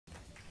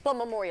Blount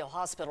Memorial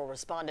Hospital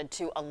responded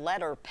to a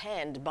letter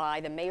penned by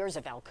the mayors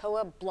of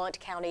Alcoa, Blount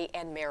County,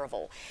 and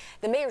Maryville.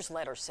 The mayor's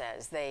letter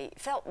says they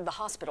felt the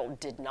hospital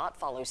did not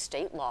follow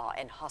state law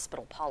and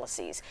hospital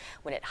policies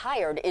when it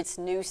hired its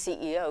new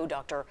CEO,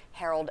 Dr.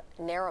 Harold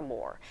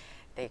Naramore.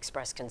 They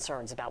expressed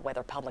concerns about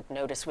whether public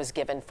notice was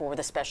given for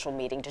the special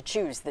meeting to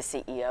choose the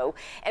CEO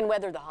and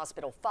whether the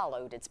hospital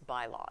followed its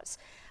bylaws.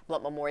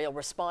 Blount Memorial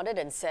responded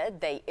and said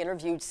they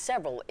interviewed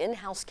several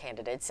in-house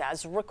candidates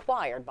as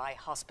required by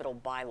hospital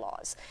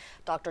bylaws.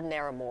 Dr.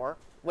 Naramore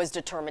was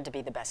determined to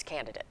be the best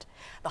candidate.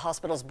 The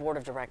hospital's board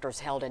of directors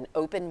held an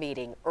open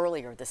meeting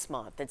earlier this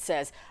month that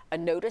says a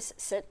notice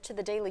sent to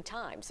the Daily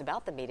Times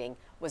about the meeting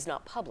was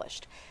not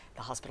published.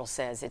 The hospital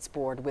says its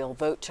board will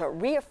vote to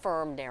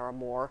reaffirm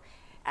Naramore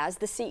as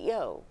the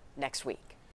CEO next week.